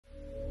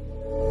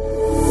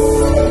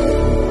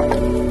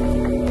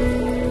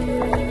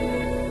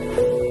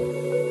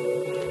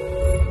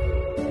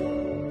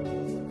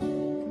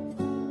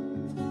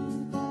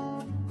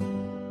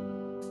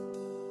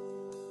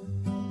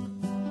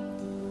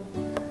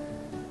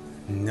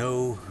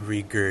No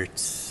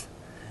regrets.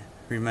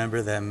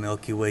 Remember that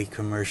Milky Way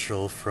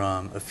commercial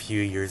from a few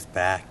years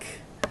back?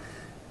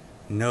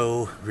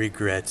 No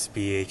regrets,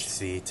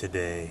 BHC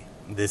Today.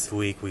 This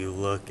week we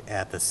look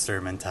at the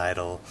sermon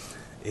title,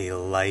 A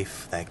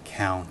Life That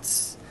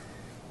Counts.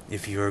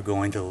 If you are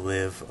going to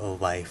live a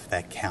life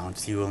that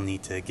counts, you will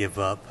need to give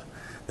up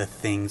the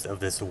things of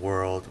this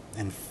world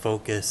and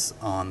focus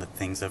on the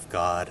things of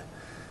God.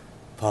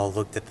 Paul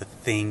looked at the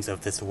things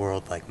of this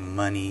world like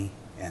money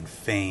and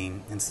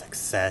fame and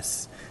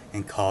success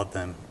and called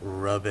them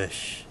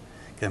rubbish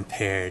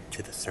compared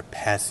to the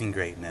surpassing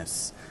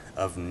greatness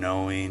of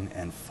knowing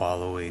and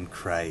following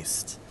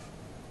Christ.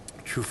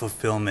 True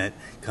fulfillment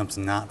comes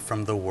not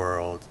from the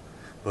world,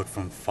 but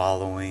from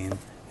following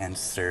and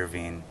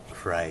serving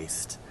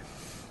Christ.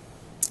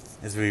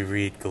 As we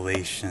read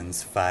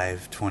Galatians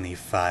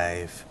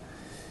 5:25,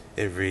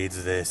 it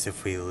reads this: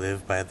 if we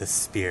live by the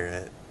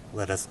Spirit,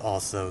 let us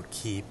also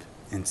keep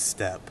in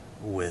step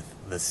with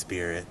the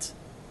Spirit.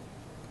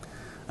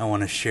 I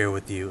want to share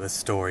with you a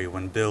story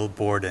when Bill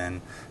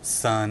Borden,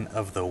 son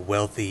of the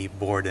wealthy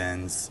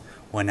Bordens,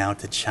 went out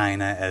to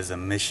China as a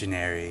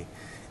missionary.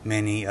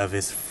 Many of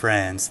his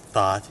friends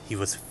thought he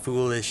was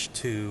foolish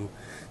to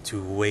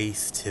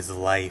waste his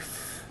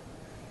life,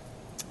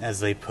 as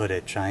they put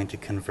it, trying to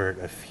convert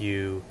a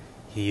few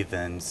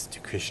heathens to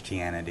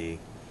Christianity.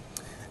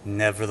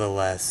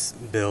 Nevertheless,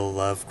 Bill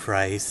loved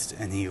Christ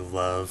and he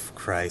loved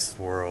Christ's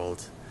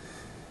world.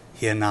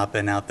 He had not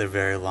been out there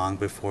very long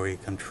before he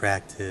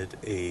contracted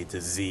a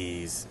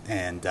disease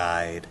and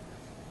died.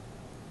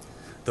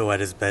 Though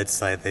at his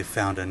bedside they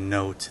found a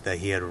note that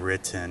he had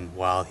written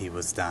while he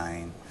was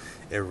dying.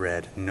 It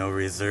read, "No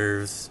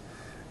reserves,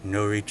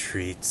 no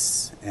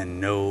retreats,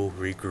 and no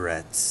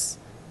regrets."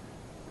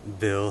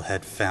 Bill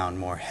had found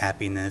more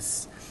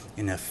happiness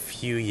in a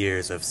few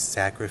years of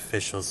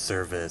sacrificial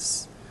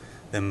service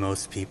than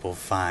most people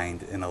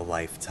find in a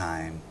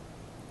lifetime.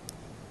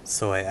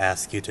 So I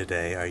ask you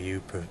today, are you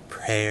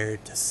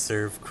prepared to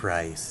serve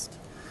Christ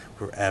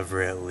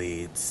wherever it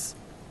leads?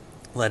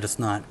 Let us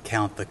not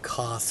count the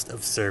cost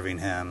of serving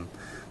Him,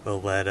 but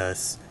let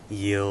us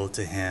yield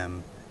to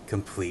Him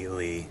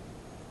completely.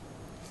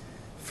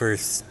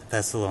 1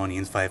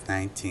 Thessalonians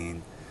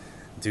 5:19,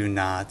 do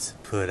not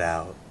put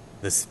out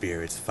the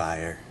Spirit's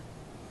fire.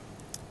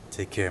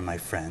 Take care, my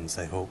friends.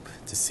 I hope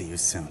to see you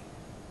soon.